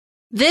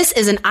This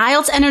is an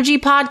IELTS Energy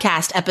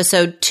Podcast,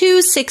 episode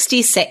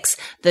 266,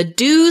 the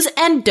do's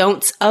and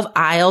don'ts of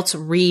IELTS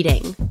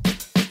reading.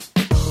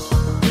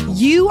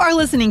 You are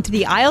listening to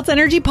the IELTS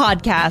Energy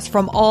Podcast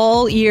from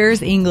All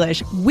Ears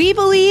English. We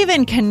believe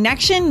in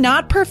connection,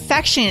 not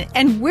perfection,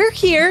 and we're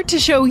here to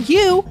show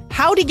you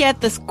how to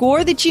get the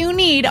score that you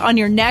need on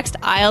your next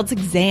IELTS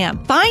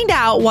exam. Find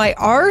out why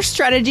our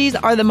strategies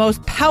are the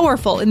most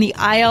powerful in the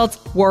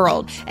IELTS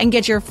world and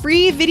get your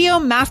free video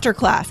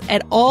masterclass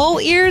at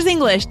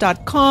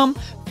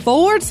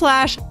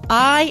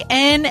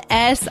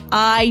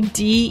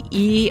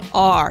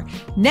allearsenglish.com/INSIDER.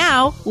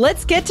 Now,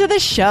 let's get to the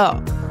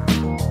show.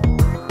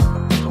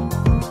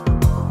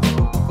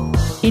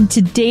 In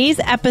today's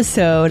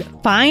episode,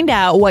 find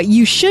out what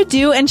you should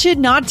do and should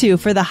not do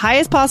for the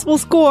highest possible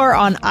score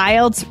on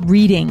IELTS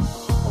reading.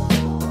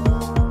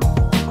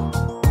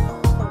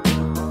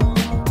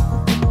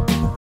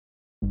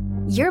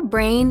 Your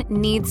brain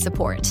needs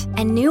support,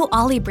 and new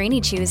Ollie Brainy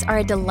Chews are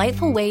a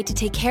delightful way to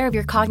take care of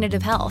your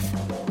cognitive health.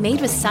 Made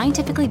with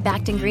scientifically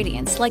backed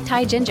ingredients like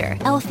Thai ginger,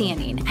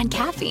 L-theanine, and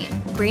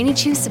caffeine, Brainy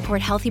Chews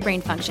support healthy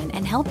brain function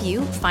and help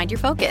you find your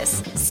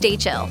focus, stay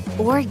chill,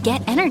 or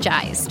get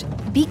energized.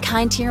 Be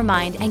kind to your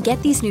mind and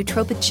get these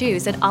nootropic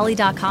chews at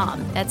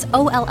ollie.com. That's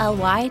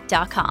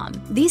OLLY.com.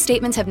 These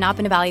statements have not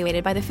been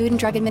evaluated by the Food and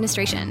Drug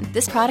Administration.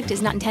 This product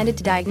is not intended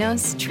to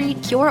diagnose,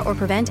 treat, cure, or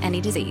prevent any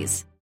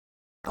disease.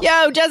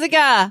 Yo,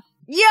 Jessica!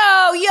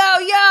 Yo,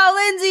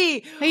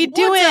 Lindsay! How you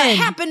doing? What's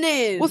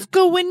happening? What's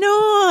going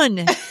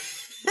on?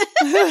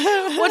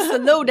 What's the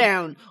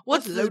lowdown?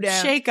 What's the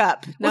lowdown? shake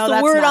up? What's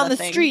the word on the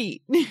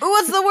street?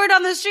 What's the word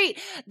on the street?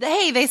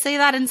 Hey, they say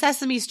that in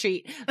Sesame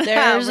Street.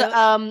 There's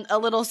Really? a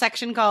little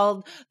section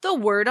called the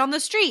word on the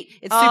street.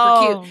 It's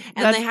super cute.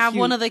 And they have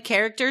one of the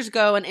characters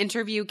go and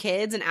interview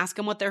kids and ask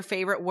them what their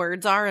favorite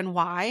words are and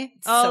why.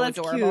 It's so that's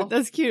adorable. cute.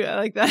 That's cute. I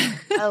like that.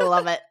 I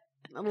love it.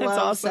 I love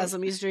awesome.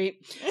 Sesame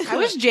Street. I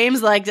wish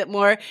James liked it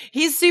more.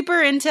 He's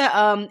super into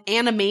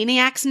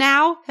Animaniacs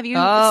now. Have you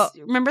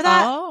remember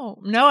that? Oh,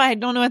 no, I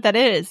don't know what that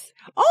is.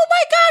 Oh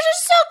my gosh,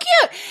 it's so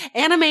cute.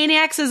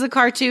 Animaniacs is a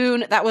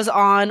cartoon that was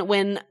on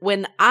when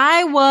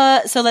I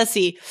was, so let's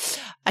see.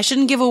 I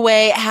shouldn't give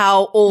away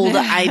how old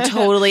I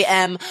totally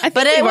am. I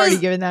think we've already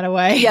given that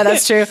away. Yeah,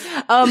 that's true. It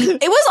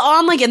was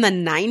on like in the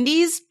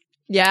 90s.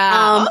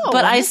 Yeah.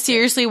 But I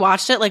seriously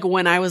watched it like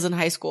when I was in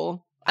high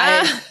school.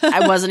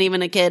 I wasn't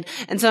even a kid.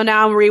 And so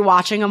now I'm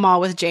rewatching them all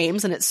with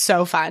James and it's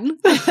so fun.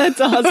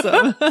 That's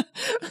awesome.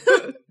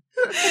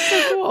 That's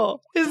so cool.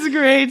 It's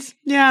great.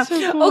 Yeah.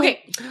 So cool.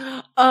 Okay.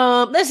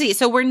 Let's see.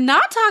 So we're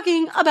not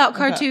talking about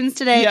cartoons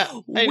today. Yeah,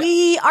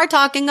 we are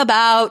talking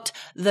about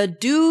the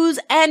do's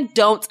and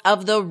don'ts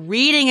of the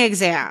reading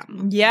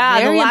exam. Yeah.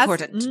 Very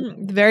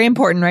important. Very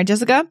important, right,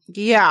 Jessica?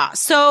 Yeah.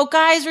 So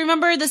guys,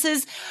 remember this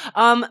is,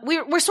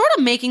 we're sort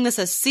of making this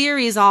a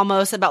series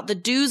almost about the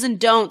do's and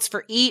don'ts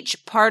for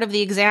each part of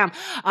the exam.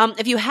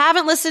 If you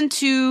haven't listened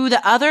to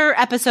the other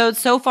episodes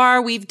so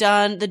far, we've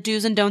done the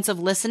do's and don'ts of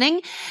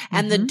listening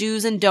and the do's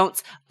and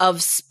don'ts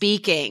of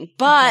speaking.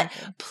 But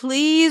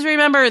please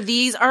remember,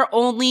 these are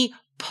only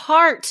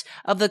part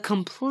of the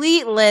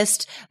complete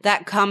list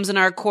that comes in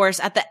our course.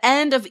 At the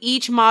end of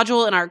each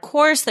module in our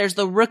course, there's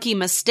the rookie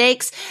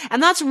mistakes.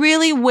 And that's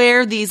really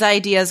where these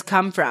ideas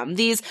come from.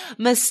 These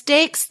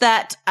mistakes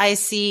that I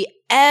see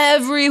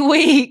every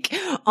week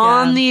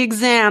on the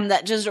exam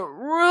that just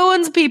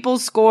ruins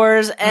people's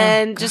scores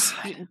and just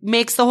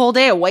makes the whole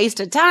day a waste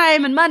of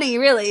time and money,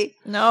 really.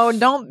 No,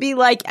 don't be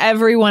like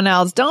everyone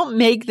else. Don't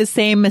make the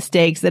same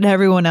mistakes that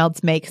everyone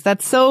else makes.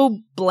 That's so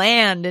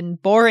bland and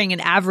boring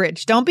and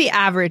average. Don't be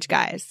average,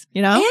 guys,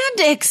 you know? And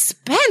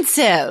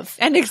expensive.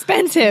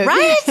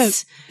 Right?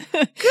 Yes.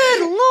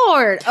 Good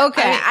Lord.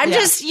 Okay. I'm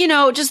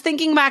just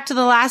thinking back to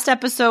the last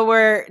episode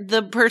where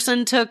the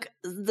person took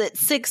the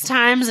 6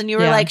 times and you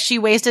were like, she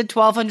wasted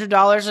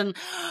 $1,200 and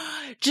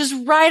just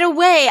right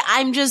away,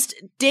 I'm just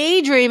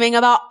daydreaming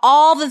about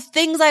all the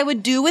things I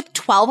would do with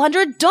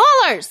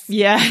 $1,200.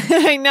 Yeah,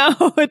 I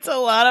know. It's a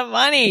lot of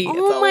money. Oh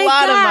it's a my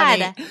lot God. of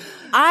money.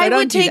 I So would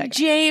don't do take that.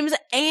 James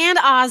and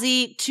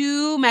Ozzy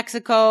to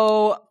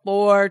Mexico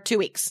for 2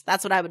 weeks.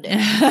 That's what I would do.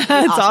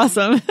 That's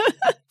awesome.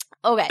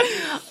 Okay.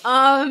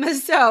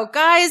 So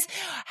guys,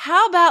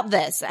 how about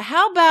this?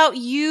 How about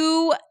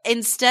you,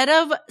 instead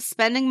of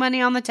spending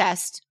money on the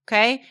test,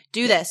 okay,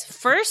 do this.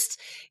 First,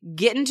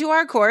 get into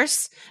our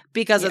course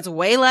because it's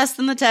way less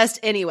than the test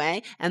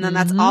anyway. And then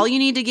that's all you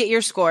need to get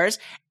your scores.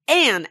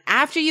 And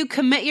after you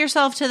commit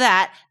yourself to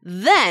that,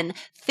 then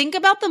think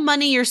about the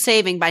money you're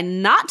saving by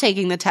not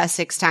taking the test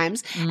 6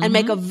 times and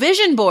make a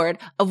vision board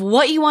of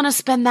what you want to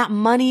spend that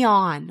money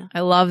on.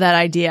 I love that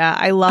idea.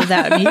 I love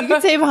that. I mean, you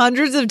can save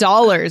hundreds of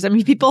dollars. I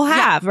mean, people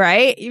have,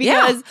 right?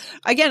 Because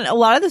again, a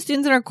lot of the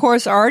students in our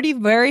course are already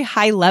very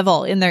high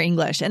level in their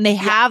English and they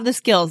have the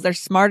skills. They're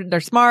smart.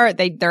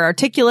 They're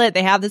articulate.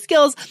 They have the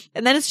skills.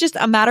 And then it's just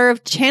a matter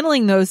of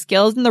channeling those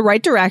skills in the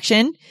right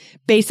direction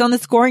based on the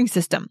scoring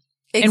system.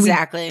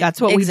 Exactly. That's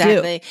what we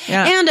do.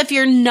 Yeah. And if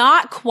you're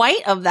not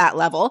quite of that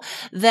level,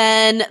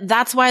 then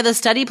that's why the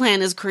study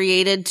plan is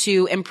created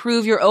to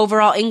improve your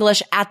overall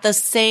English at the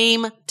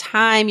same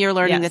time you're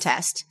learning the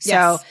test.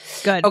 So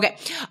good. Okay.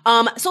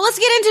 So let's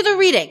get into the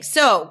reading.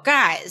 So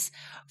guys,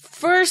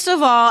 first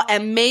of all,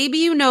 and maybe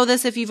you know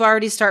this if you've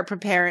already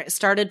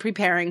started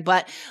preparing,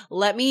 but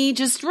let me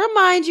just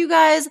remind you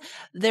guys,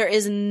 there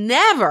is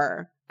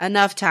never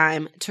enough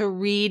time to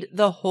read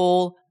the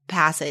whole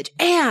passage.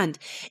 And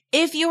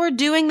if you are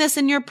doing this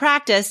in your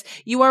practice,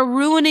 you are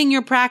ruining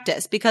your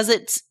practice because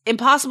it's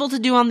impossible to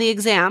do on the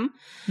exam.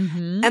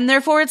 And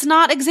therefore it's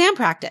not exam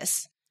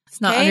practice. It's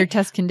not under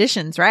test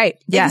conditions,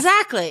 right? Yes.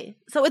 Exactly.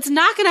 So it's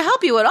not going to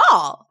help you at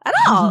all.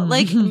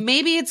 Like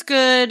maybe it's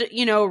good,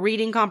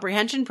 reading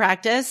comprehension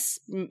practice,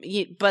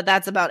 but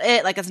that's about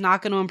it. Like it's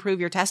not going to improve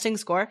your testing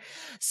score.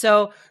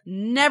 So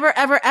never,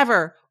 ever,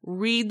 ever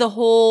read the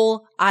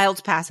whole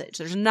IELTS passage.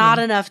 There's not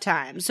enough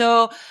time.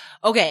 So,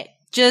 okay.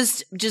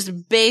 Just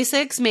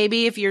basics.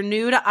 Maybe if you're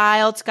new to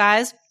IELTS,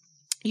 guys,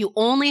 you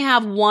only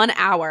have 1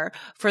 hour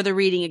for the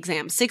reading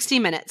exam, 60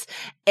 minutes.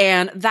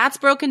 And that's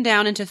broken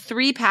down into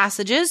 3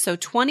 passages. So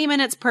 20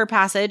 minutes per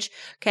passage.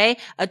 Okay.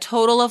 A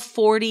total of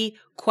 40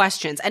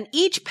 questions. And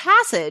each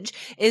passage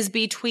is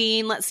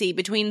between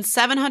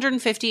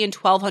 750 and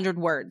 1200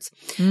 words.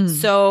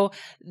 So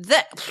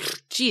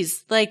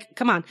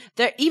come on.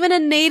 Even a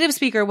native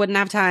speaker wouldn't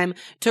have time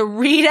to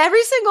read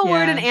every single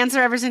word and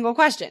answer every single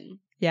question.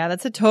 Yeah,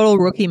 that's a total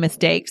rookie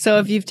mistake. So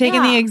if you've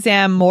taken the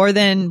exam more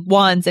than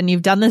once and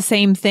you've done the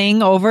same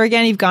thing over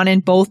again, you've gone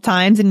in both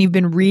times and you've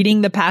been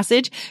reading the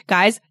passage,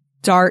 guys,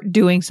 start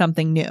doing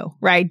something new,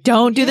 right?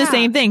 Don't do the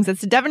same things.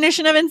 That's the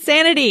definition of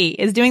insanity,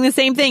 is doing the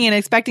same thing and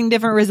expecting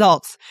different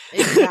results.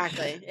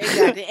 Exactly.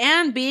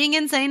 And being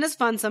insane is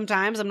fun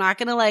sometimes. I'm not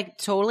going to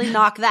totally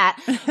knock that.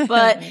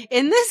 But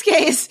in this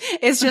case,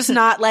 it's just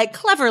not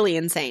cleverly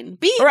insane.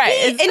 Be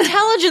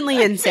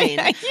intelligently insane.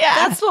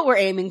 That's what we're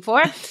aiming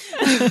for.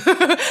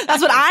 That's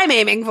what I'm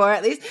aiming for,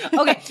 at least.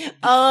 Okay.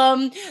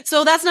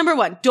 So that's number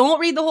 1. Don't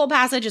read the whole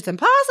passage. It's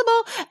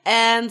impossible.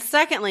 And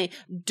secondly,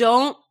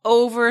 don't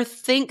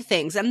overthink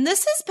things. And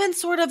this has been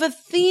sort of a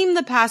theme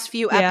the past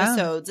few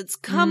episodes. It's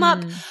come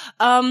up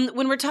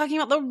when we're talking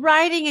about the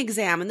writing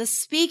exam and the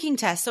speaking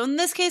test. So in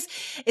this case,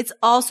 it's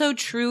also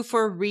true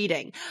for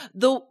reading.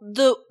 The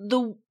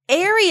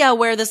area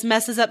where this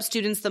messes up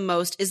students the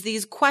most is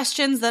these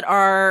questions that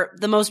are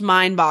the most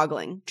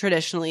mind-boggling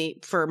traditionally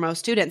for most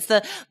students.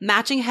 The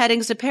matching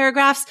headings to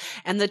paragraphs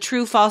and the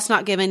true, false,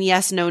 not given,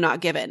 yes, no,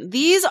 not given.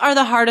 These are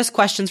the hardest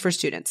questions for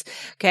students.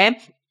 Okay.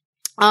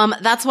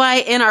 That's why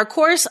in our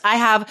course, I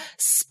have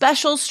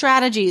special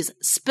strategies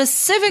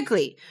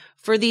specifically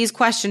for these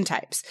question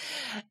types.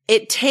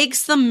 It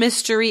takes the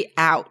mystery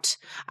out.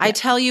 I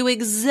tell you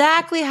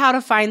exactly how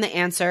to find the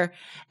answer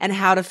and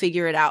how to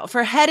figure it out.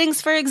 For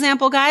headings, for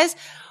example, guys,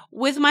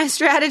 with my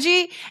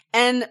strategy,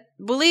 and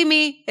believe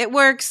me, it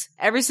works.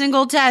 Every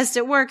single test,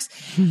 it works.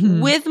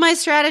 With my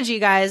strategy,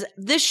 guys,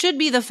 this should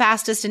be the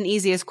fastest and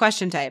easiest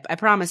question type. I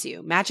promise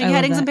you. Matching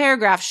headings and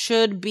paragraphs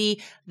should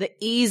be the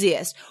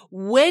easiest.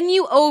 When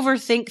you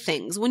overthink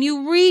things, when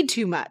you read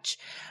too much,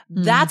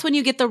 that's when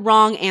you get the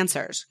wrong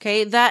answers.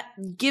 Okay. That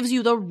gives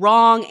you the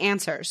wrong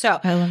answer. So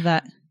I love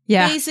that.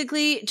 Yeah.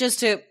 Basically, just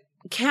to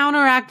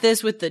counteract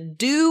this with the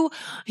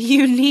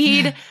you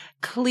need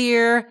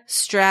clear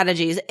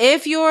strategies.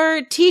 If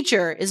your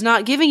teacher is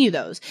not giving you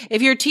those,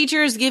 if your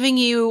teacher is giving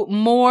you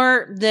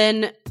more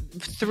than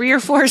 3 or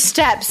 4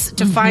 steps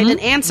to find an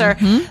answer,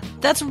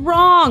 that's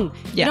wrong.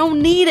 You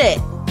don't need it.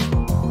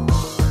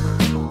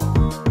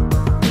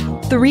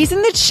 The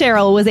reason that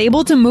Cheryl was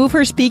able to move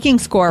her speaking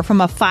score from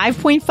a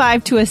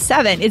 5.5 to a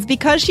 7 is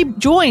because she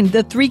joined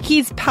the 3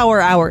 Keys Power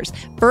Hours.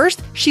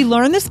 First, she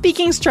learned the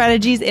speaking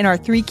strategies in our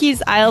 3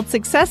 Keys IELTS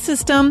Success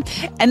System,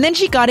 and then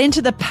she got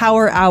into the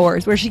Power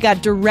Hours, where she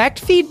got direct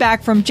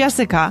feedback from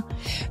Jessica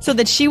so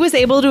that she was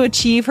able to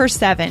achieve her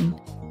 7.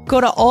 Go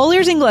to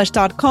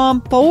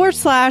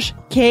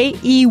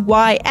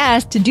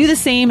allearsenglish.com/KEYS to do the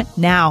same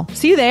now.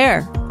 See you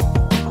there.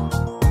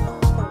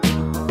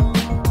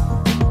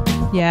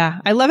 Yeah.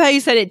 I love how you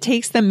said it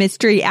takes the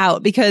mystery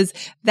out, because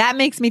that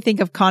makes me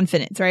think of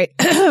confidence, right?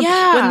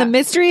 Yeah. When the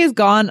mystery is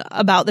gone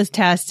about this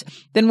test,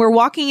 then we're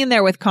walking in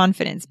there with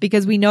confidence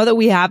because we know that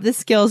we have the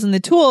skills and the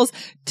tools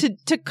to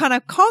kind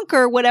of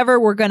conquer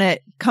whatever we're going to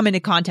come into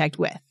contact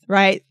with,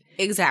 right?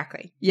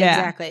 Exactly. Yeah.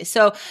 Exactly.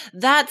 So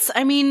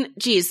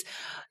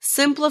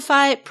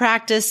simplify,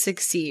 practice,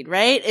 succeed,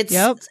 right? It's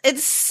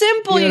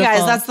simple, Beautiful. you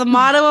guys. That's the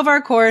motto of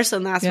our course,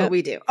 and that's what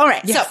we do. All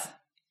right. Yes. So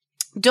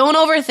don't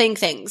overthink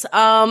things.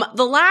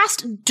 The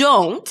last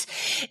don't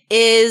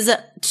is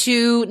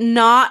to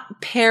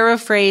not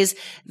paraphrase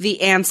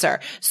the answer.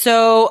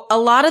 So a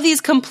lot of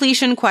these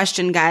completion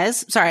question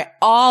guys,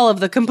 all of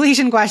the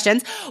completion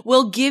questions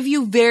will give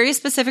you very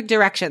specific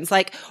directions,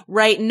 like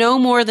write no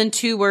more than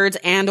 2 words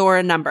and or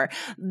a number.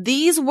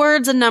 These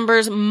words and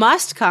numbers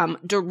must come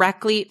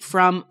directly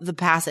from the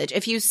passage.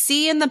 If you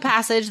see in the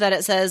passage that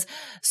it says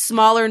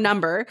smaller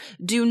number,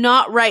 do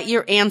not write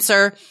your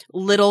answer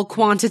little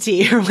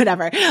quantity or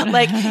whatever.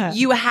 Like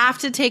you have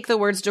to take the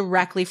words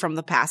directly from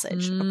the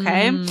passage.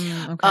 Okay.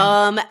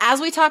 As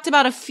we talked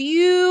about a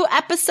few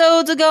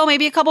episodes ago,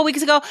 maybe a couple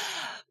weeks ago,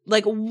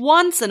 like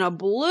once in a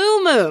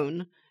blue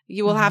moon,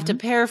 you will have to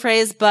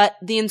paraphrase, but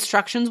the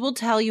instructions will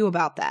tell you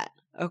about that.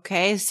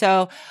 Okay.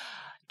 So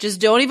just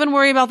don't even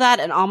worry about that.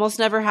 It almost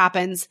never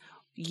happens.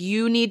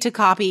 You need to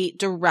copy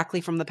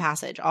directly from the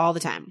passage all the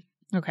time.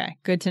 Okay.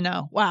 Good to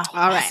know. Wow.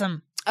 All awesome.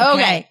 Right.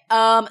 Okay.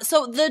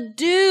 So the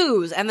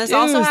do's, and this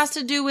also has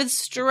to do with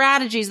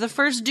strategies. The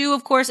first do,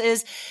 of course,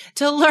 is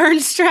to learn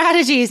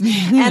strategies.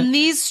 And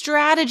these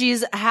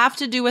strategies have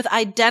to do with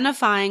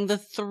identifying the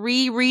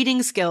 3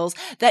 reading skills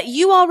that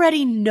you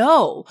already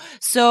know.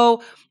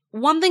 So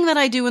one thing that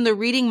I do in the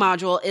reading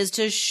module is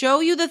to show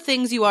you the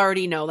things you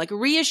already know, like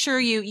reassure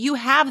you, you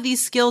have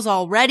these skills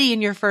already in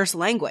your first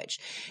language.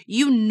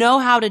 You know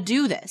how to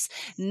do this.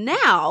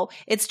 Now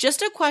it's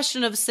just a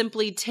question of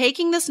simply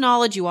taking this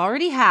knowledge you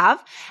already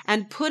have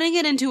and putting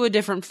it into a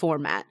different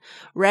format,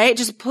 right?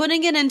 Just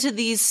putting it into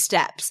these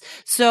steps.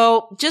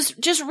 So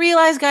just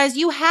realize, guys,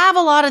 you have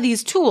a lot of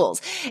these tools.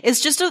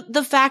 It's just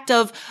the fact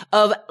of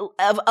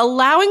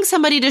allowing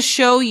somebody to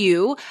show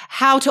you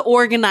how to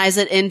organize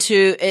it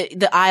into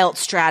the IELTS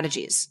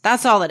strategies.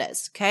 That's all it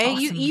is. Okay.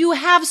 Awesome. You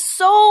have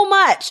so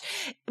much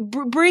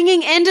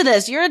bringing into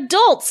this. You're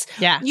adults.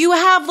 Yeah. You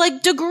have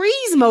like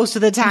degrees most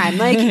of the time.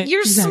 Like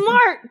you're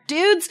smart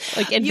dudes.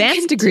 Like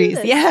advanced degrees.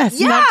 Yes.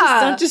 Yeah.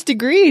 Not just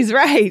degrees.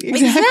 Right.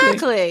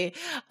 Exactly.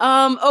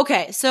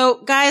 Okay.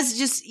 So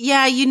guys,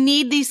 you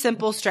need these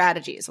simple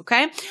strategies.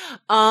 Okay.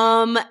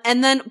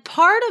 And then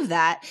part of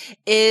that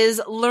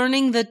is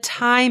learning the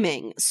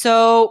timing.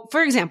 So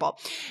for example,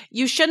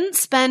 you shouldn't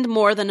spend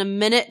more than a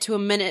minute to a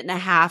minute and a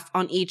half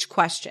on each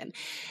question.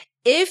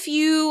 If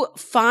you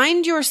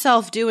find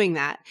yourself doing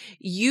that,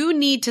 you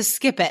need to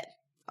skip it.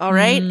 All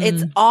right.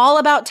 It's all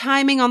about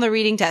timing on the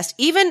reading test.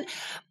 Even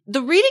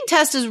the reading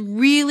test is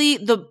really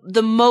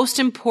the most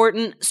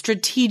important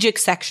strategic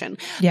section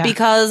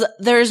because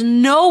there's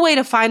no way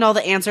to find all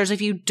the answers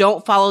if you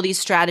don't follow these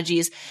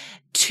strategies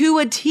to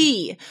a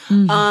T,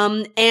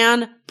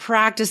 and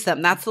practice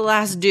them. That's the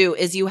last do,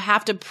 is you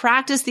have to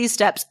practice these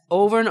steps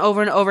over and over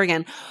and over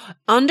again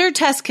under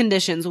test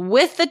conditions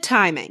with the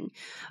timing.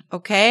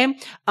 Okay.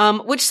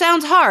 Which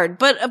sounds hard,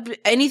 but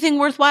anything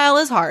worthwhile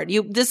is hard.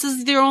 This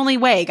is your only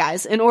way,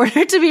 guys, in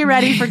order to be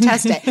ready for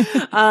test day.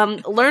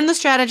 Learn the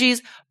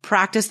strategies,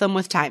 practice them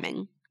with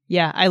timing.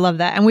 Yeah, I love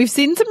that. And we've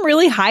seen some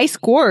really high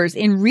scores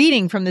in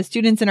reading from the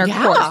students in our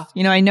course.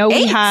 You know, I know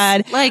we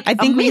had,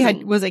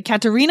 was it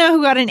Katerina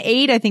who got an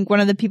 8? I think one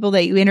of the people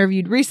that you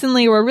interviewed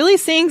recently. We're really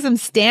seeing some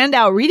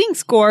standout reading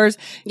scores.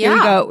 Here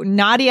we go.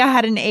 Nadia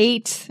had an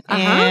 8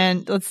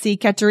 and let's see,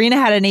 Katerina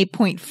had an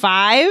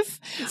 8.5.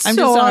 I'm just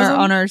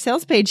on our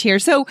sales page here.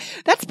 So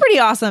that's pretty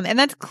awesome. And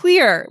that's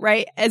clear,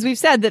 right? As we've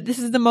said, that this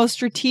is the most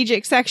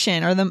strategic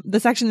section, or the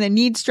section that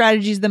needs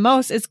strategies the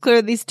most. It's clear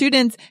that these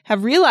students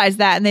have realized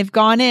that and they've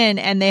gone in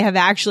and they have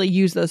actually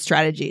used those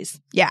strategies.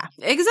 Yeah.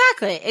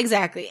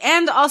 Exactly.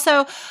 And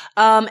also,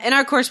 in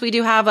our course, we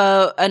do have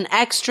an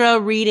extra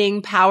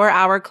reading power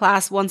hour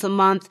class once a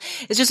month.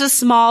 It's just a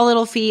small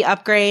little fee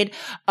upgrade.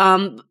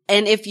 And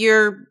if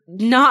you're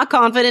not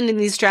confident in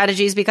these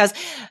strategies, because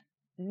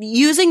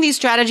using these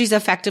strategies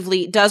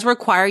effectively does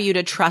require you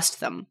to trust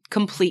them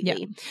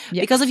completely.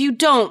 Because if you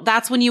don't,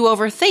 that's when you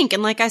overthink.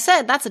 And like I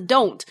said, that's a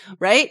don't,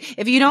 right?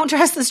 If you don't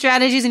trust the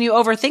strategies and you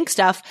overthink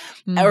stuff,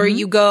 or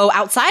you go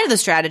outside of the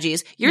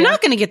strategies, you're not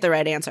going to get the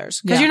right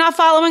answers because you're not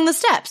following the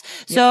steps.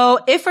 So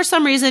if for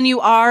some reason you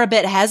are a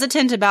bit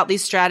hesitant about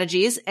these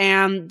strategies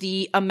and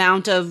the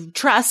amount of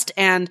trust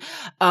and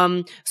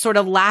sort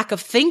of lack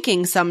of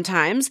thinking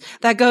sometimes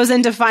that goes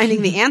into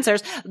finding the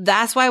answers,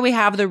 that's why we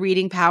have the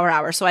reading power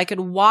hour. So I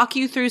could walk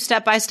you through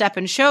step by step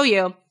and show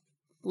you,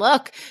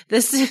 look,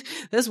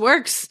 this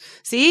works.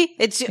 See,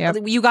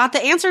 you got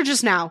the answer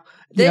just now.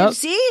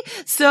 See?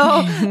 So,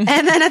 and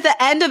then at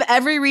the end of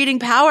every reading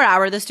power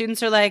hour, the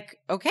students are like,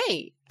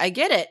 okay, I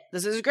get it.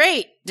 This is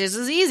great. This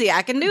is easy.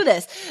 I can do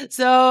this.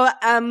 So,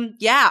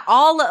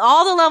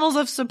 all the levels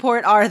of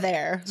support are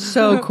there.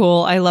 So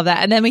cool. I love that.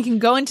 And then we can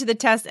go into the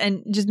test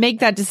and just make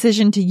that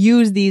decision to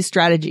use these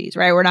strategies,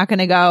 right? We're not going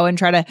to go and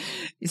try to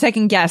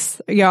second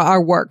guess,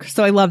 our work.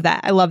 So I love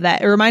that.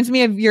 It reminds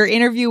me of your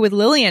interview with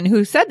Lillian,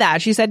 who said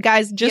that. She said,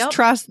 guys, just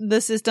trust the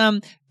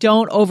system.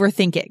 Don't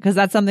overthink it. Cause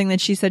that's something that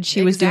she said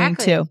she was doing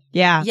too.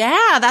 Yeah.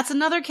 Yeah. That's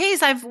another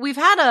case. We've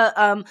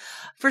had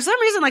for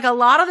some reason, like a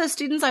lot of the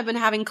students I've been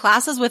having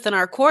classes with in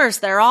our course,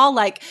 they're all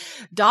like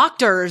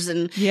doctors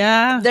and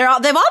they've all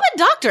been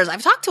doctors.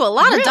 I've talked to a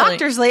lot of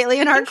doctors lately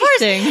in our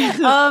course.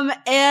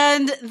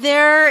 And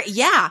they're,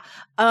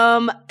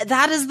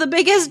 That is the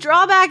biggest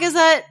drawback, is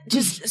that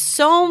just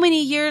so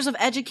many years of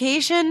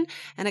education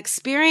and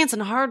experience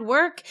and hard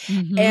work.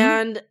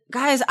 And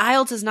guys,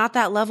 IELTS is not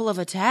that level of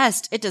a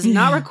test. It does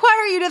not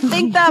require you to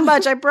think that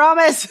much, I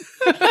promise.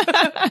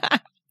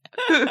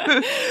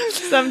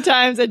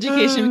 Sometimes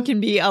education can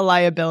be a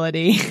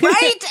liability.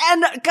 Right?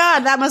 And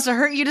God, that must have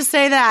hurt you to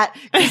say that,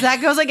 because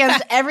that goes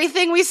against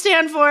everything we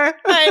stand for.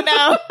 I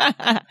know.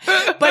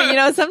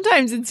 But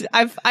sometimes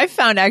I've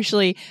found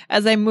actually,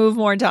 as I move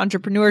more into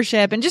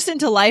entrepreneurship and just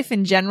into life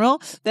in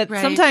general, that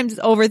sometimes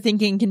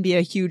overthinking can be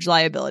a huge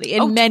liability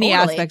in many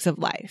aspects of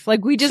life.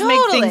 Like we just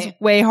make things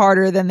way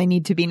harder than they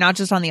need to be, not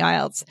just on the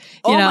IELTS.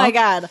 You know? My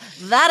God.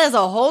 That is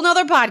a whole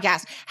nother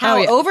podcast.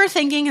 How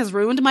overthinking has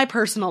ruined my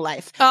personal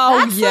life.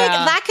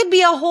 That could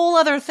be a whole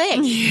other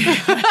thing. We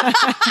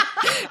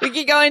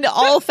could go into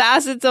all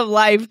facets of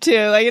life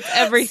too. Like it's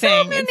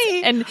everything. So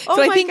many.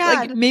 So I think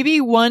like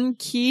maybe one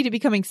key to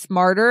becoming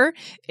smarter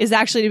is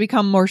actually to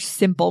become more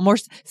simple, more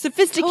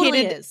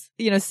sophisticated.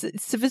 Totally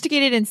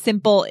sophisticated and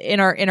simple in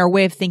our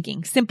way of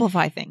thinking.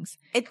 Simplify things.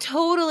 It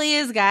totally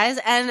is, guys.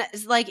 And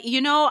like,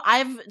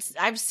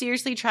 I've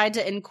seriously tried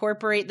to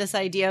incorporate this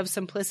idea of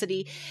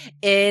simplicity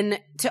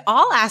into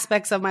all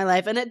aspects of my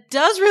life, and it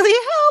does really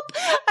help.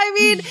 I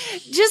mean,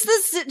 just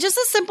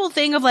a simple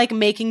thing of like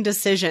making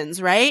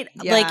decisions, right?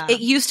 Yeah. Like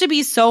it used to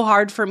be so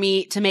hard for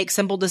me to make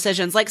simple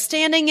decisions, like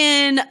standing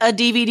in a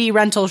DVD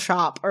rental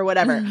shop or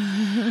whatever.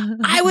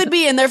 I would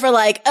be in there for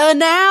like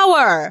an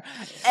hour.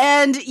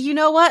 And you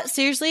know what?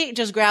 Seriously,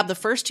 just grab the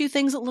first two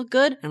things that look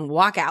good and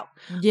walk out.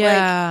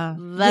 Yeah.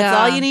 Like, that's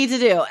all you need to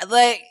do.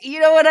 Like, you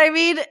know what I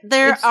mean?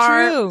 There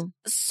are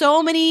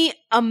so many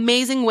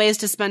amazing ways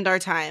to spend our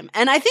time.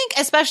 And I think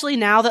especially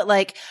now that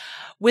like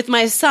with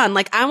my son,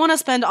 like I want to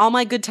spend all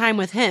my good time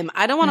with him.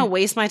 I don't want to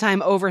waste my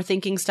time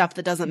overthinking stuff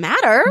that doesn't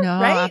matter. No,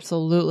 right?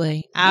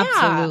 Absolutely.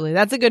 Absolutely.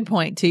 That's a good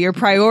point too. Your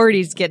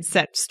priorities get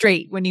set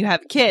straight when you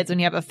have kids, when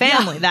you have a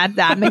family.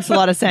 That makes a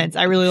lot of sense.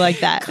 I really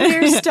like that.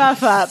 Clear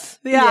stuff up.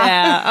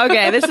 Yeah.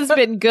 Okay. This has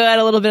been good.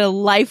 A little bit of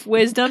life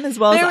wisdom as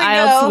well as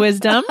IELTS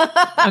wisdom.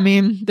 I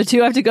mean, the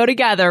two have to go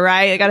together,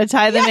 right? I got to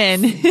tie them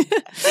in.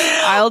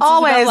 IELTS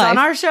always on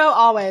our show.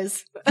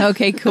 Always.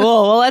 Okay, cool.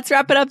 Well, let's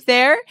wrap it up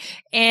there.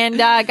 And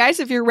guys,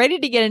 if you're ready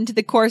to get into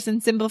the course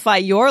and simplify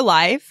your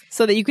life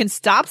so that you can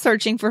stop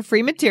searching for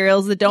free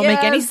materials that don't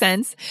make any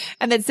sense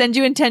and that send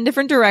you in 10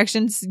 different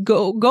directions,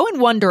 go in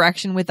one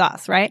direction with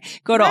us, right?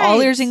 Go to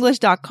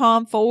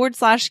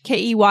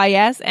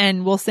allearsenglish.com/KEYS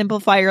and we'll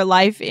simplify your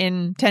life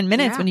in 10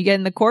 minutes. When you get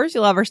in the course,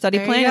 you'll have our study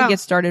plan and get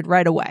started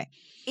right away.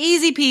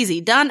 Easy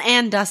peasy. Done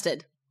and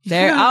dusted.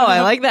 There. Oh,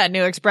 I like that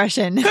new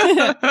expression.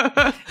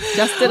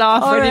 Dust it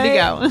off, ready to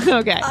go.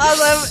 Okay.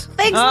 Awesome.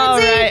 Thanks,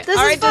 Lindsay.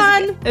 This is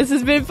fun. This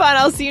has been fun.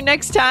 I'll see you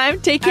next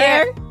time. Take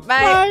care.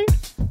 Bye.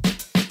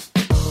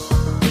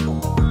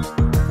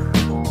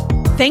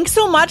 Thanks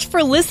so much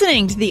for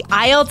listening to the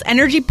IELTS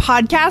Energy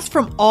Podcast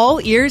from All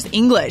Ears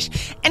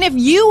English. And if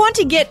you want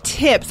to get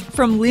tips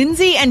from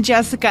Lindsay and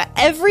Jessica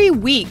every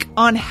week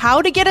on how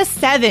to get a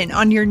 7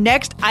 on your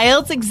next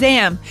IELTS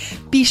exam,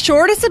 be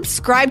sure to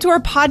subscribe to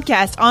our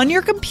podcast on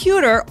your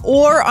computer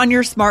or on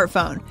your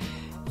smartphone.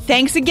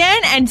 Thanks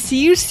again and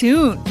see you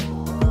soon.